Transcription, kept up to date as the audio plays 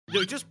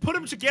Yo, just put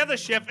them together,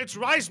 Chef. It's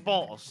rice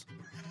balls.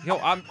 Yo,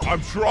 I'm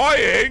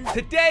trying!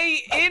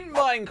 Today in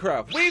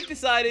Minecraft, we've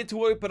decided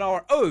to open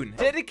our own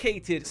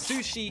dedicated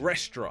sushi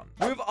restaurant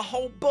with a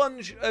whole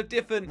bunch of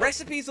different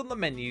recipes on the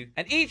menu,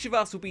 and each of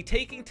us will be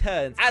taking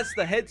turns as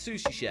the head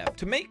sushi chef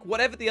to make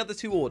whatever the other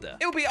two order.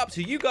 It will be up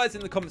to you guys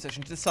in the comment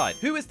section to decide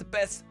who is the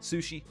best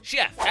sushi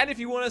chef. And if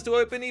you want us to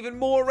open even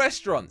more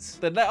restaurants,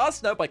 then let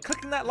us know by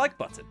clicking that like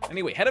button.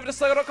 Anyway, head over to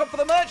slogo.com for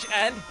the merch,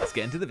 and let's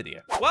get into the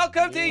video.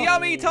 Welcome to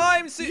Yummy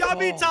Time Sushi.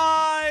 Yummy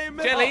Time!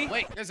 Jelly. Oh,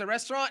 wait, there's a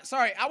restaurant?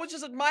 Sorry, I was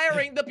just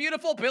admiring the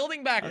beautiful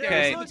building back there.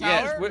 Okay, The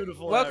yes, tower.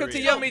 welcome to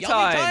Yummy Yummy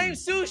Time. Time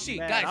Sushi.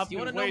 Man, Guys, I've you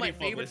want to been know my waiting for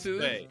favorite this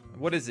food? day.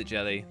 What is it,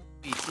 Jelly?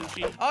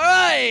 Sushi. All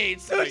right,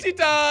 sushi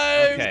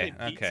time. Okay,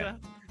 Pizza?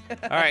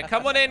 All right,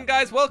 come on in,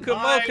 guys. Welcome,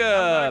 Hi,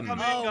 welcome. come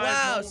in, Oh, guys.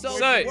 wow. Welcome. So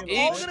we're all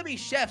each- going to be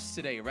chefs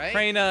today, right?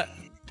 Trainer.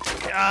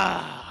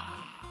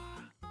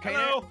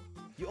 Hello.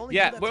 You only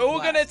Yeah, do that we're to all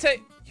glass. going to take...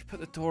 You put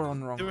the door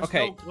on wrong. There was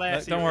Okay, no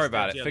glass don't here, worry Mr.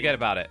 about it. Jelly. Forget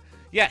about it.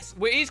 Yes,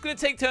 we're each going to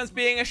take turns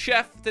being a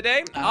chef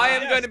today. I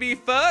am yes. going to be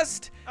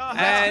first. Uh-huh.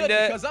 That's And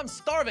good because I'm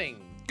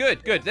starving.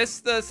 good, good.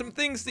 There's some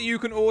things that you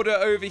can order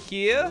over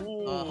here.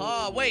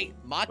 Wait,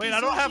 maki Wait, sushi? I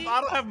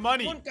don't have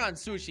money. Bunkan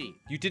sushi.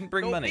 You didn't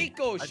bring money.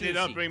 Tobiko I sushi. did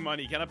not bring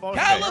money. Can I borrow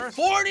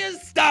California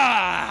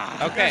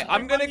style. Okay,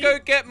 I'm going to money?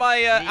 go get my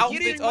Nigiri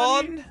outfit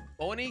money? on.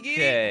 Onigiri.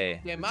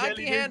 Okay. Temaki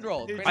Jelly, hand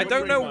roll. did I you don't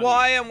bring know money?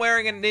 why I'm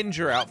wearing a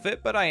ninja outfit,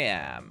 but I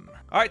am.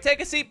 All right, take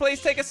a seat, please.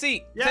 Take a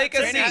seat. Yeah, take a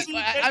take a seat.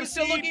 seat. I'm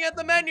still looking at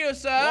the menu,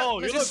 sir. Whoa,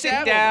 you Mr. look Just sit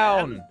Chef.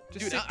 down.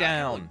 Just Dude, sit I-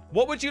 down.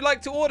 What would you like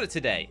to order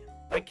today?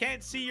 I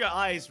can't see your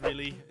eyes,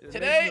 really. It makes me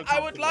Today, feel I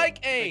would comfortable.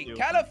 like Thank a you.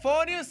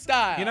 California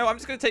style. You know, I'm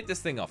just going to take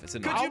this thing off. It's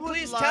Could annoying. you would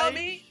please tell like-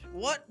 me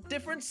what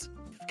difference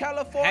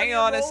California Hang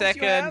on a rolls you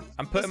second. have,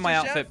 I'm putting Mr. my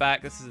Chef? outfit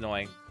back. This is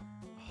annoying.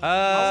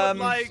 I would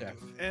like Chef.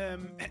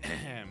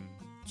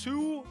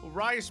 2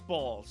 rice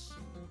balls.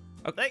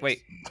 Okay, Thanks.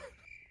 wait.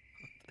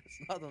 It's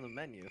not on the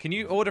menu. Can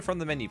you order from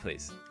the menu,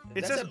 please?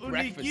 It That's says a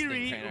breakfast thing,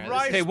 onigiri Trainer.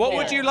 rice Okay, what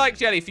would ball. you like,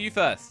 Jelly, for you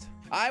first?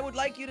 I would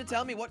like you to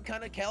tell me what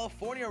kind of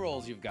California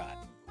rolls you've got.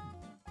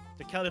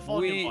 The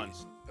California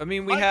ones. I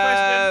mean, we My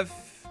have...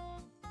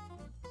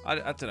 I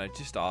don't know.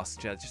 Just ask,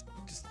 Jelly. Just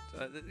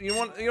you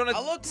want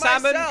I'll look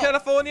salmon myself.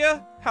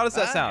 California? How does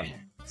that sound?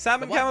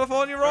 Salmon what?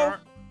 California roll?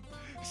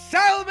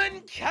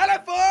 Salmon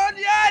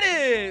California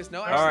it is!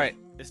 No, All right.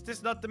 Is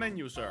this not the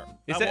menu, sir?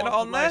 Is I it want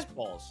on the there? rice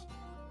balls.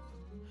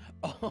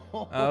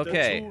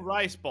 Okay. The 2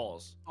 rice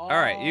balls. All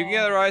right, you can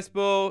get a rice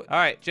ball. All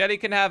right, Jelly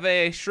can have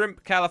a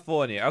shrimp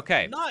California.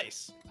 Okay.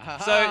 Nice.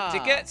 So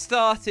to get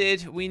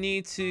started, we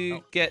need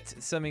to get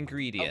some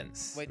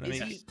ingredients. Wait, let is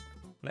me, he-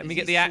 let is me he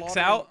get the axe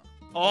slaughtering- out.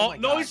 Oh, my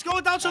no, God. he's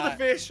going down to the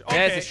fish. Okay.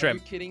 There's the Are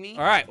shrimp. you kidding me?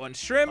 All right, one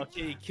shrimp.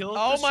 Okay, he killed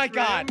Oh the my shrimp.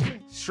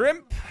 God.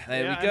 Shrimp.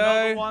 There Yeah, we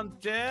another go. one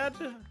dead.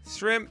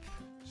 Shrimp.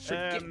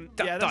 Shrimp.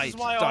 Get- Yeah, die, this is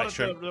why I die, ordered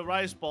shrimp. the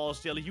rice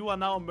balls, Jelly. You are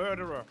now a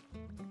murderer.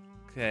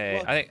 Okay.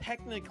 Well, I think.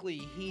 technically,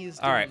 he's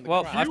All right. doing the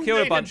Well, crime. I've You killed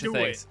a made bunch him of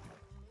do things.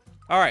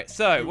 All right.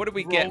 So what do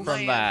we get Roast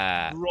from man.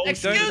 that? Roast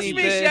Excuse Don't need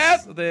me, this,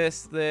 chef.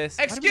 This.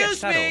 How do we get Excuse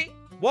saddle? me.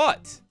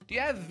 What? Do you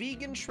have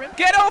vegan shrimp?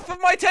 Get off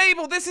of my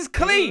table. This is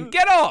clean.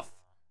 Get off.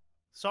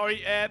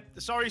 Sorry,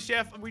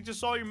 chef. We just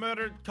saw you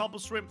murder a couple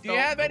shrimp. Do you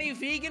have any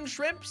vegan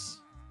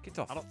shrimps? Get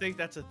off. I don't think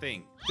that's a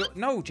thing.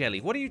 No, Jelly.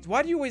 Why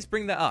do you always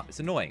bring that up? It's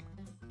annoying.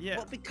 Yeah.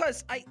 Well,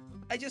 because I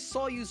just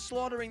saw you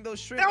slaughtering those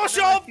shrimp. That was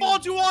and then I your feel-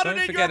 fault. You ordered Don't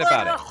it. forget you're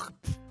about a it. murderer.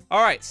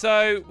 All right.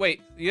 So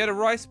wait, you had a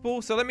rice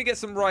ball. So let me get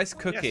some rice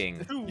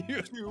cooking.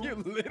 Yes. You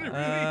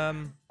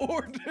literally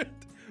ordered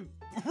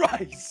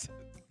rice.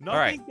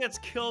 Nothing gets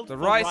killed. The for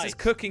rice is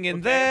cooking in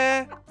okay?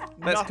 there.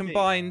 Let's Nothing.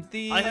 combine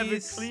these. I have a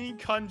clean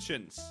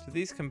conscience. Do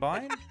these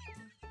combine?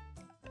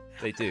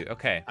 They do.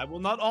 Okay. I will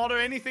not order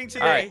anything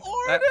today.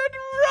 All right. Ordered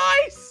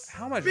rice.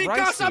 How much rice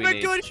Because do I'm we a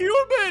need? good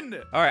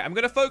human. All right. I'm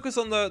gonna focus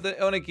on the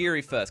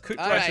onigiri first. Cooked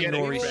All rice right, and we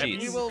nori will,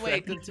 sheets. we will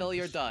wait until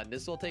you're done.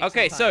 This will take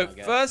Okay, some so time, I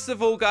guess. first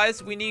of all,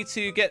 guys, we need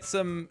to get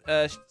some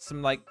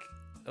like,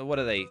 what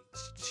are they?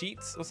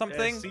 Sheets or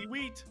something?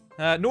 Seaweed.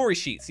 Nori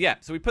sheets. Yeah.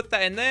 So we put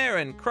that in there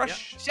and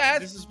crush.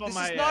 Chef, This is for this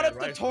my, is not a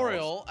rice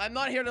tutorial. I'm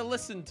not here to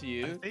listen to I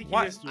you. think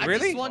What? he is doing I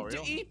Really? just want to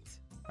tutorial. eat.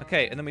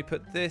 Okay, and then we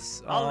put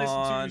this I'll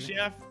on listen to you,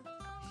 chef.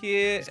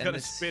 here He's and gonna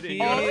this spit in here.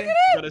 yours. Oh, look at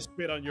He's gonna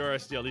spit on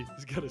yours, Jelly.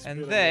 He's gonna spit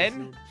And on then-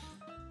 yours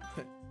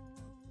soon.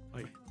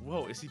 Wait,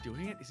 whoa, is he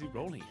doing it? Is he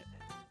rolling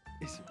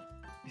it?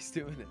 He's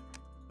doing it.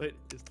 Wait,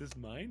 is this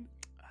mine?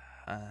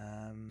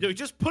 Um, Yo,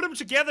 just put them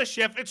together,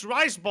 chef. It's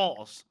rice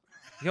balls.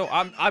 yo,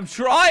 I'm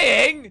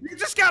trying. You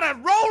just gotta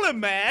roll him,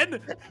 man.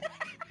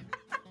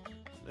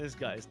 This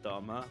guy's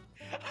dumb, huh?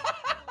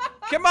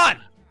 Come on,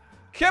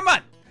 come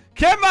on,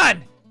 come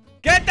on.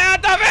 Get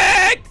out of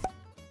it.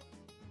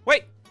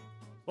 Wait.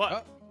 What?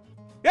 Oh.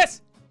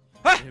 Yes.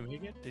 Huh. Did you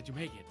make it? Did you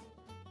make it?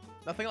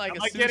 Nothing like Am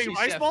a I sushi getting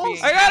rice chef balls?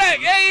 being- I got it.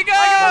 There you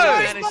I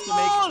go. managed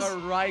to make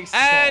a rice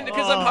And ball.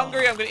 because I'm Oh.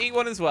 hungry, I'm gonna eat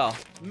one as well.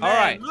 Man, All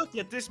right. look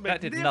at this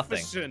That did nothing.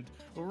 magnificent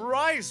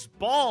rice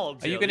ball.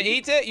 Are you gonna Jelly.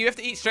 eat it? You have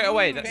to eat straight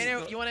away. That's...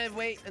 Painter, you want to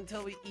wait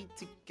until we eat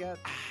together?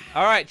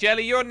 All right,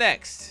 Jelly, you're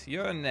next.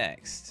 You're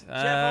next. Chef,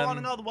 I want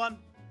another one.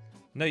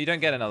 No, you don't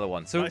get another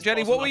one. So, Nice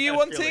Jelly, also what were not you that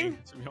wanting? filling,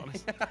 to be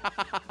honest.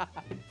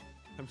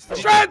 I'm still-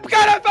 Shrimp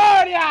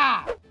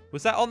California!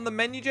 Was that on the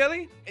menu,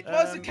 Jelly? It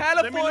was a let me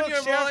California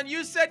look, roll, chef. and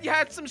you said you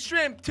had some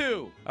shrimp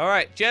too. All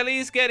right,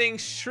 Jelly's getting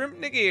shrimp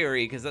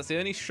nigiri because that's the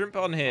only shrimp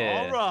on here.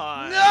 All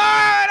right. No,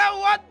 I don't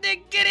want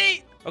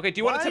nigiri. Okay, do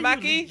you want a Why are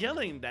you tamaki?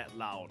 yelling that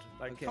loud?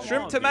 Like, Okay. come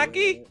Shrimp on, dude.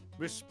 tamaki?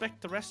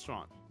 Respect the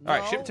restaurant. All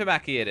right, shrimp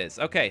tamaki it is.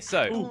 Okay, I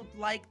so don't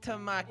like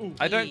tamaki.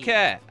 I don't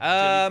care.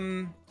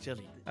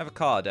 Jelly.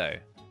 Avocado.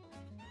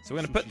 So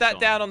we're gonna put Sushi that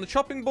song. down on the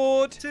chopping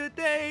board.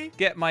 Today,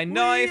 Get my we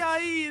knife. are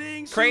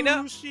eating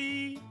Crainer,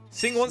 sushi.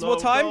 Sing once more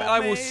time, and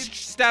I will Slogo made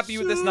stab you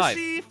with this knife.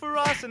 Sushi for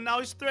us, and now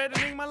he's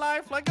threatening my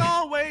life like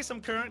always.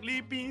 I'm currently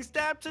being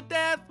stabbed to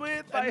death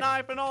with a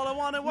knife, and all I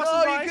wanted was No,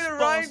 some you rice could have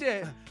balls. rhymed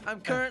it.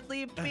 I'm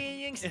currently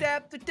being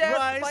stabbed to death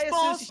Rice by a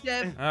balls. sushi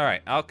chef. All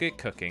right, I'll get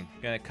cooking.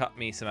 Gonna cut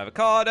me some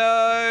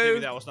avocado.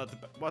 Maybe that was not the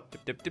what?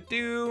 Dip, dip,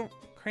 do.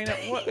 Crainer,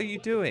 what are you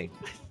doing?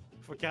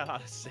 Forgot how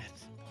to sit.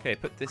 Okay,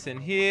 put this in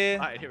here.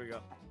 All right, here we go.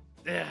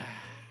 Yeah.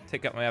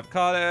 Take out my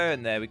avocado,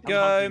 and there we I'm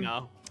go. hungry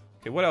now.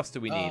 Okay, what else do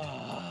we need?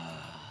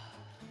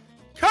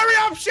 Hurry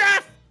up,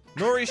 chef!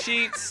 Nori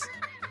sheets,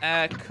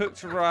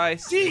 cooked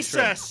rice. and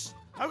shrimp. Jesus!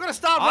 I'm gonna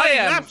start I running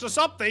am- laps or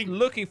something.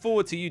 Looking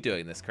forward to you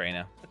doing this,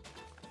 Crainer.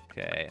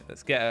 Okay,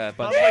 let's get a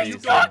bunch How of about you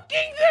these. go?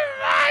 Cooking the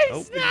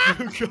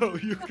rice! Oh.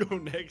 You go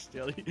next,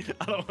 Jelly.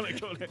 I don't want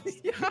to go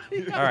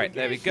next. All right,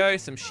 there we go.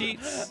 Some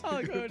sheets,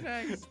 I'll go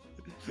next.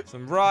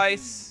 some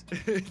rice.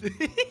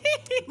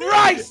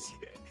 Rice!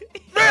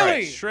 All right,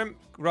 Really? shrimp,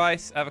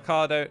 rice,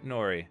 avocado,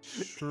 nori.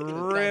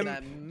 Done Shrimp,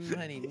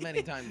 that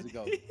many times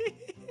ago.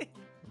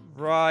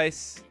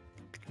 rice,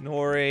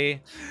 nori,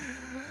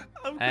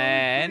 I'm going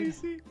And-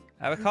 crazy.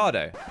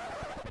 avocado.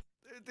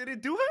 Did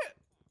it do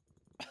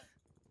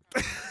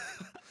it?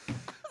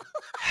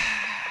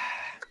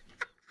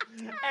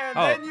 And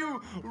Oh. then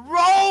you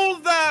roll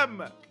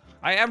them.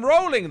 I am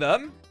rolling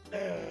them.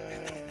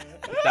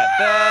 Put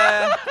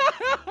that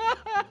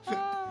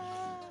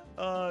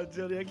there.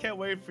 Jelly, I can't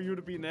wait for you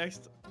to be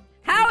next.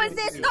 How is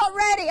this not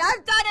ready?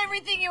 I've done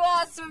everything you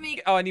asked for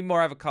me. Oh, I need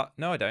more avocado.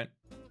 No, I don't.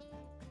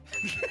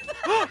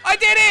 I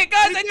did it,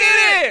 guys! I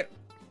did it!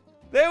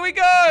 There we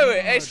go!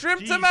 A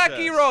shrimp Jesus.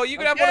 tamaki roll. You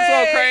can have one as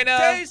well, Crainer.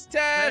 Taste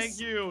test. Thank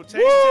you. Taste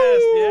Woo!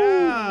 test.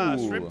 Yeah.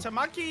 Shrimp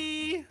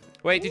tamaki.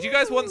 Wait, did you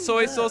guys want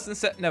soy sauce and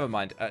set? Never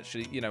mind.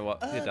 Actually, you know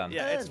what? You're done.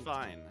 Yeah, it's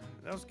fine.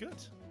 That was good.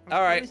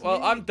 All right.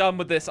 Well, I'm done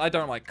with this. I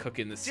don't like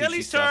cooking the sushi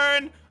Jelly's stuff.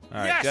 turn. All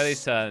right, Yes.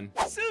 Jelly's turn.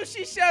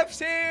 Sushi chef's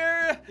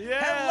here.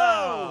 Yeah.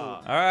 Hello.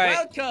 All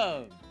right.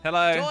 Welcome.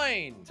 Hello.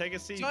 Join. Take a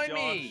seat, Join Josh.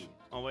 me.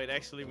 Oh wait,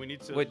 actually, we need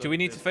to. Wait, do look we at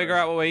need to this figure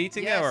first. out what we're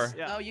eating Yes. now, or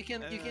Yeah. No, you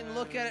can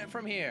look at it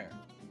from here.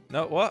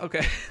 no? What?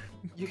 Okay.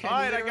 You can All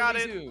right, I got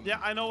it. literally zoom. Yeah,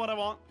 I know what I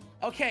want.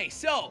 Okay,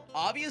 so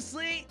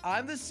obviously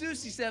I'm the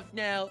sushi chef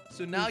now,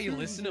 so now you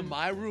listen to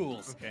my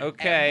rules.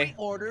 Okay. Every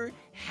order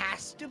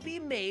has to be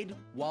made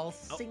while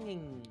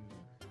singing.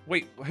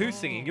 Wait, who's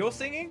singing? You're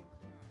singing?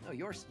 No,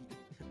 yours.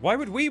 Why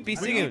would we be We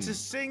singing? need to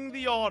sing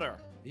the order.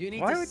 You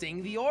need Why to would-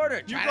 sing the order.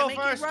 You Try go to make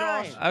first, it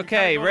rhyme. Josh.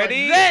 Okay, You gotta go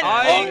ready? Then,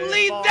 I-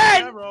 only Ball,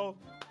 then, arrow.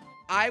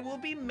 I will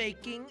be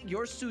making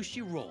your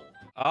sushi roll.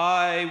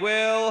 I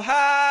will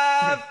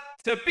have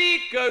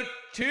Tobacco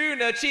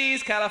tuna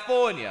cheese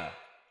California.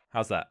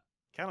 How's that?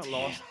 Kind of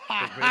lost the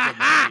rhythm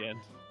at the end.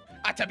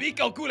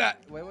 Atabico kula.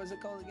 Wait, what was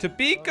it called again?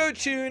 Tobacco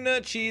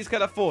tuna cheese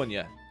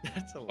California.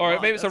 That's a lot. Or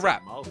maybe it's a That's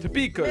rap. mouthful.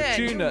 Tobacco Man,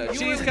 tuna you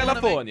cheese really wanna make-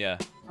 California.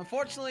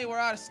 Unfortunately, we're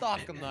out of stock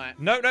on that.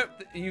 No,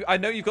 I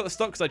know you've got the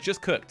stock because I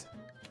just cooked.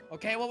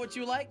 Okay, what would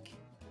you like?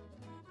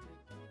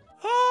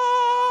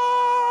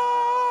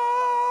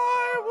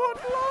 I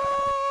would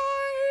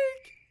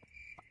like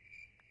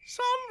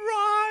some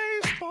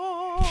rice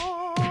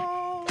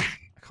balls.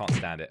 I can't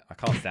stand it. I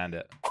can't stand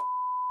it.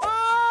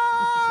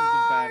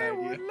 bad I idea.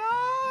 would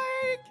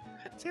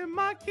like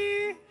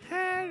temaki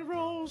hand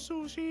roll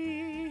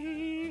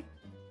sushi.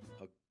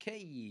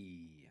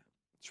 Okay.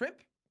 Shrimp?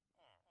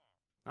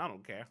 I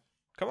don't care.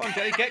 Come on,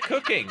 Jelly, get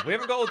cooking. We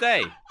haven't got all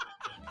day.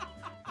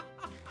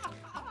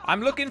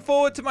 I'm looking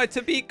forward to my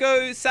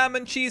Tobacco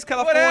salmon cheese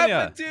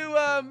California.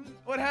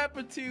 What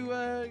happened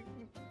to,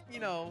 you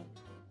know,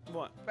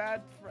 What?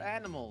 bad for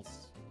animals?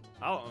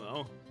 I don't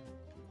know.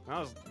 That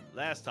was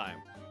last time.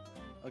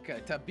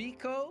 Okay,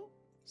 Tabico,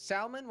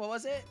 salmon, what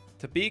was it?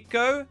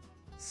 Tobacco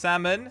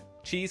salmon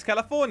cheese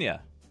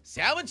California.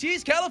 Salmon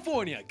cheese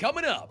California,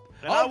 coming up.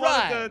 And I All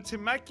right. wanted the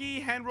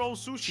temaki hand roll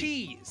sushi.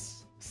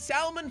 Cheese,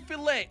 salmon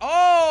fillet.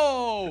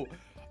 Oh,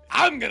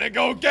 I'm gonna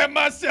go get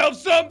myself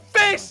some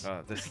fish.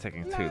 Oh, this is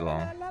taking too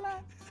long.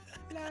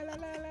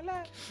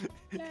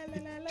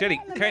 Jelly,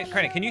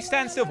 Cranny, can you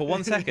stand still for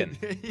 1 second?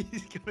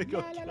 He's gonna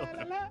go kill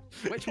him.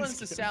 Which one's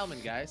the salmon,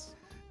 guys?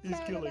 He's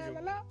killing him.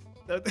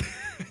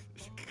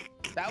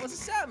 That was a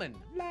salmon.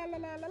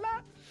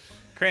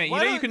 Cranny, you Why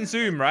know you don't- can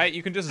zoom, right?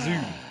 You can just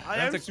zoom. I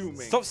You have am to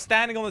zooming. Stop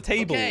standing on the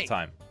table all Okay. the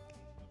time.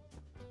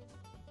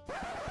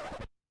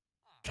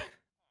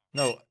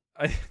 No,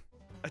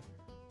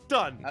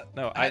 Done.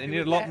 no, I Happy need a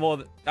with lot that?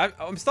 more.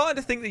 I'm starting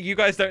to think that you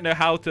guys don't know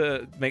how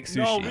to make sushi.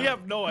 No, we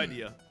have no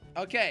idea.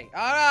 Okay,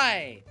 all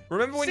right.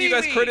 Remember when you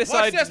guys Seaweed.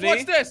 criticized me?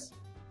 Watch this.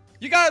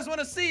 You guys want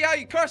to see how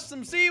you crush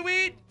some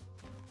seaweed?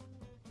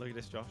 Look at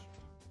this, Josh.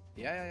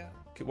 Yeah.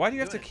 Okay, why do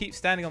you have to keep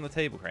standing on the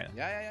table, Crainer?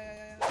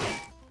 Yeah.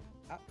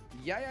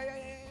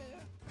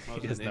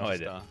 He has no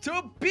idea.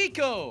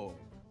 Tobiko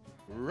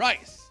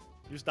rice.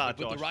 You start,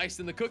 Put Josh. the rice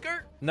in the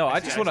cooker. No, I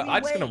just wanna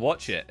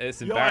watch it.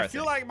 It's Yo, embarrassing. I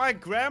feel like my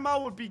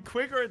grandma would be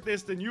quicker at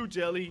this than you,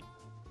 Jelly.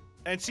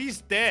 And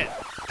she's dead.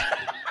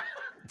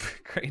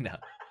 Crainer.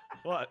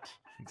 What?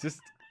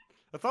 Just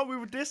I thought we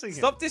were dissing him.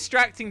 stop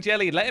distracting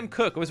Jelly. Let him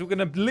cook, or else we're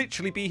gonna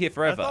literally be here I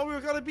forever. thought we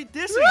were gonna be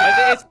dissing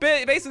him. It's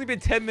basically been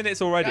 10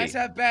 minutes already. Guys,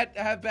 I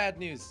have bad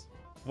news.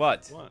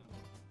 What? What?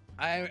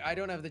 I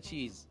don't have the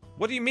cheese.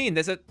 What do you mean?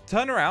 There's a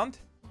turnaround.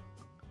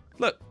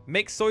 Look,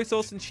 make soy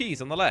sauce and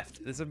cheese on the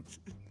left. There's a.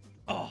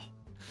 Oh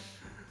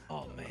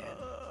man.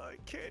 I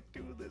can't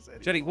do this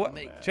anymore. Jelly, what?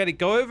 Make- Jelly,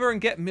 go over and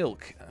get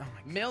milk. Oh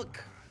my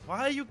Milk.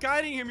 Why are you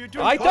guiding him? You're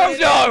doing I totally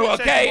don't know,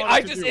 opposite okay? of what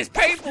I to just, do. it's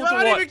painful You're to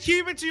not even watch.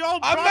 keeping to your own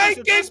I'm promise at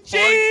making this point.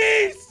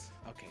 cheese.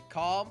 Okay,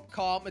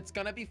 calm. It's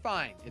gonna be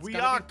fine. We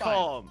are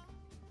calm.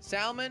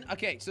 Salmon.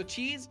 Okay, so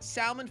cheese,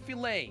 salmon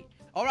fillet.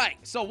 All right.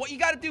 So what you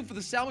got to do for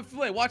the salmon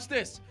fillet? Watch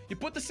this. You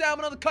put the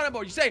salmon on the cutting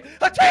board. You say,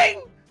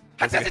 "Ha-ting!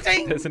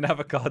 Ha-ting!" There's an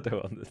avocado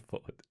on this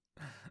board.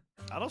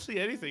 I don't see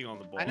anything on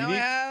the board. I know I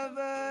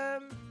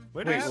have.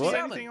 Where do you Wait, see what?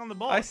 anything on the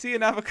board? I see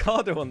an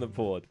avocado on the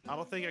board. I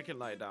don't think I can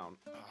lie down.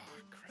 Oh,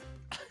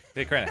 crap.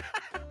 Hey, Crainer.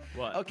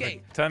 What?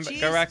 Okay. Turn- cheese,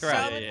 go back around.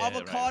 Salmon, Yeah,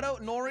 avocado,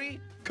 nori,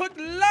 cooked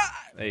live.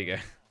 There you go.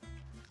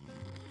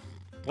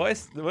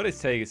 What is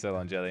taking so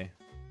long, Jelly?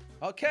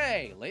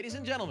 Okay, ladies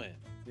and gentlemen.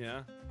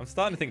 Yeah. I'm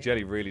starting to think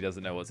Jelly really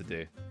doesn't know what to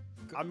do.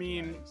 I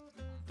mean,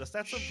 does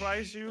that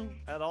surprise you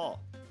at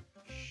all?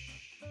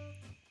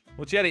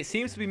 Well, Jelly, it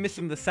seems to be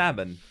missing the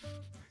salmon.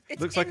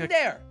 It's Looks in like a-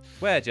 there.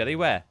 Where, Jelly?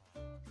 Where?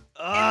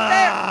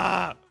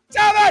 Ah!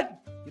 Salmon.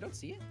 You don't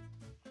see it?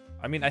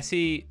 I mean, I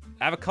see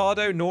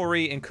avocado,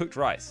 nori, and cooked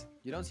rice.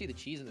 You don't see the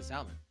cheese and the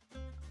salmon.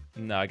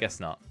 No, I guess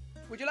not.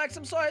 Would you like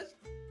some soy?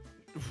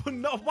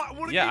 No,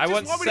 what, Yeah, you I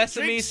just want me to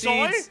sesame drink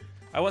soy? seeds.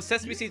 I want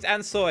sesame seeds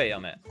and soy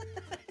on it.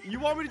 You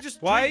want me to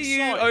just Why are drink you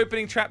soy?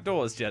 opening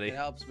trapdoors, Jelly? It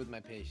helps with my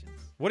patience.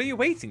 What are you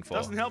waiting for?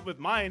 Doesn't help with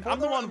mine. I'm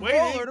the Roller one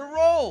waiting. to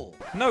roll.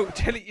 No,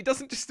 Jelly, it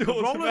doesn't just do The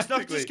it roller's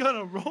not automatically. just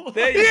gonna roll.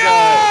 There you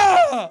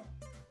go.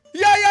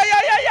 Yeah!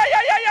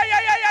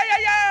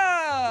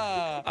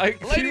 Yeah!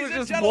 He was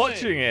just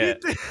watching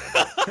it.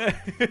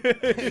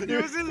 He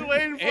was just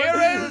waiting for Here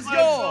it to is do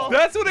yours.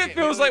 That's what it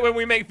feels like when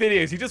we make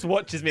videos. He just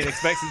watches me and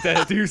expects me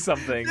to do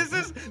something.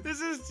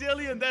 This is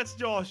Jelly and that's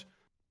Josh.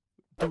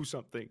 Do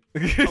something.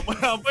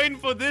 I'm waiting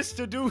for this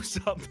to do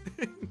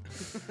something.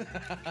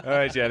 All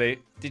right, Jelly.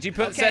 Did you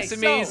put Okay,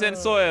 sesames so, and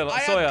soy I on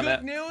have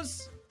it? good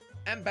news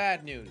and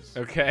bad news.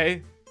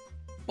 Okay.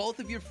 Both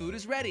of your food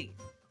is ready.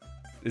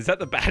 Is that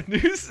the bad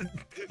news?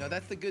 No,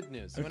 that's the good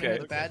news. You Okay. want to hear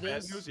the bad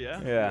news?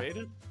 Yeah. Yeah. You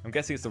rated? I'm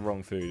guessing it's the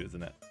wrong food,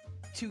 isn't it?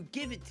 To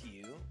give it to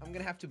you, I'm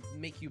gonna have to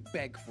make you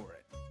beg for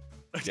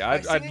it. Yeah,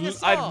 By singing a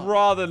I'd song.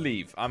 rather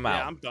leave. I'm out.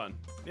 Yeah, I'm done.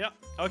 Yeah.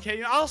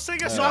 Okay, I'll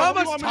sing a So song. how What do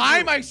you much want me to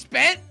time do? I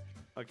spent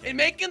Okay. in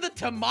making the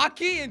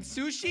tamaki and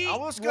sushi I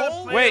was gonna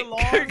roll? play Wait, along,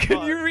 can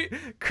but- you read,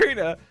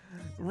 Krina?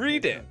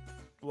 Read it.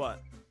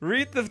 What?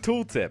 Read the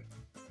tooltip.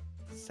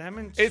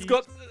 Salmon cheese. It's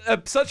got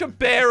such a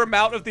bare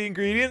amount of the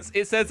ingredients.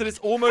 It says that it's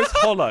almost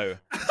hollow.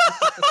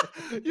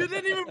 You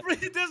didn't even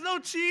read. There's no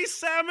cheese,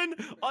 salmon,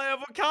 or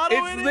avocado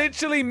in It's it.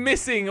 literally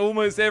missing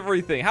almost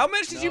everything. How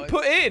much did No, you it's-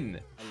 put in?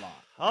 A lot.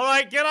 All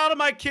right, get out of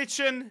my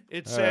kitchen.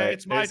 It's All right,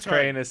 it's my it's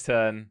turn. Krana's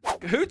turn.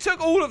 Who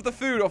took all of the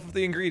food off of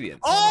the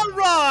ingredients? All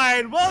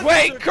right. Welcome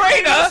Wait, to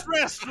Krana! Krana's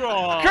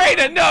Restaurant.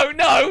 Krana,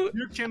 no!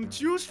 You can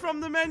choose from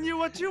the menu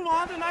what you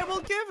want, and I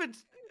will give it.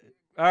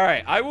 All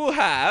right, I will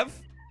have.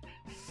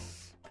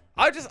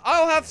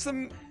 I'll have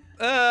some.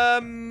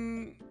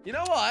 You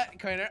know what,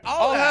 Crainer?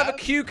 I'll have a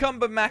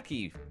cucumber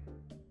maki.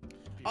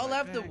 I'll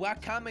have the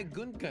wakame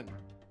gunkan.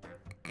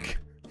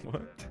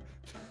 What?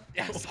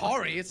 Yeah,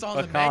 sorry, it's on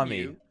the Wakame.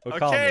 menu.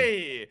 Wakame.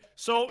 Okay,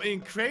 so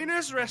in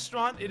Krana's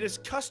Restaurant, it is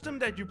custom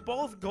that you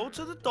both go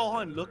to the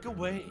door and look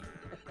away.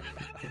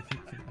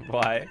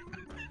 Why?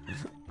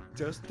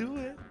 Just do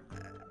it.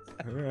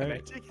 All right.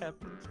 Magic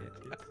happens.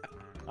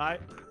 I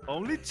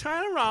only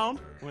turn around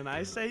when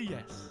I say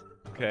yes.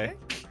 Okay.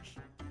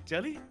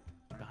 Jelly,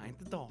 behind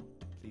the door,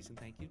 please and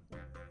thank you.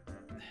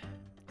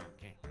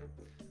 Okay.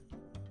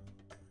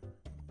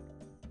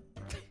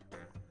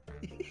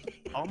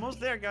 Almost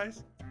there,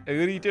 guys. What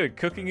are you doing?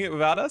 Cooking it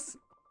without us?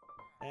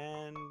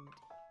 And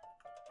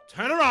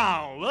turn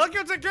around.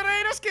 Welcome to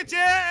Krana's Kitchen.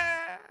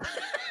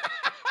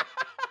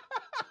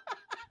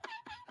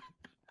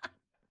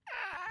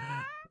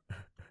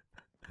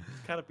 There's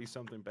gotta be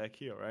something back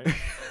here, right?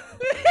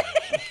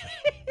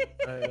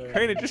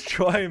 Krana, just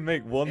try and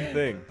make one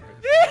thing.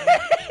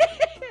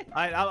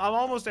 I'm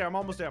almost there. I'm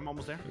almost there. I'm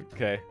almost there.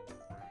 Okay.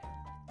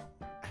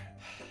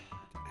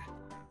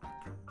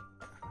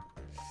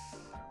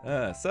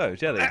 So,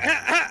 Jelly.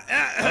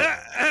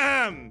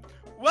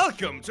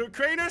 Welcome to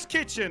Krana's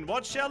Kitchen.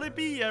 What shall it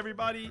be,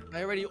 everybody?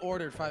 I already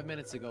ordered 5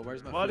 minutes ago.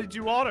 Where's my What food? did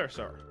you order,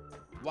 sir?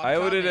 I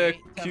ordered a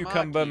Wakame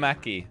cucumber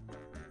tamaki. maki.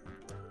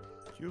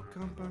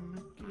 Cucumber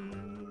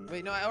Mickey.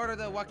 Wait, no, I ordered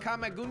the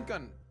wakame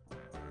gunkan.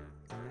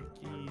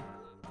 Mickey.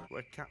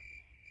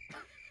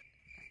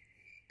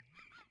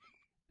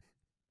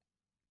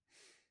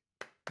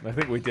 I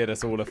think we did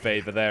us all a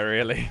favor there,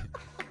 really.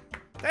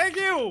 Thank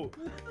you.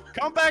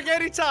 Come back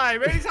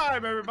anytime,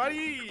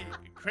 everybody.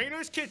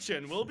 Craner's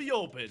Kitchen will be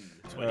open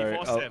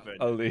 24/7.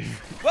 I'll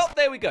leave. Well,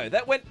 there we go.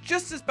 That went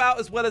just about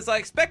as well as I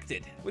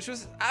expected, which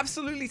was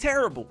absolutely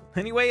terrible.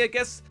 Anyway, I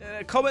guess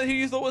comment who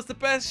you thought was the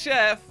best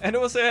chef, and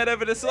also head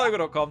over to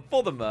slogo.com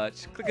for the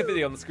merch. Click a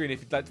video on the screen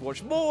if you'd like to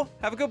watch more.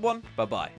 Have a good one. Bye-bye.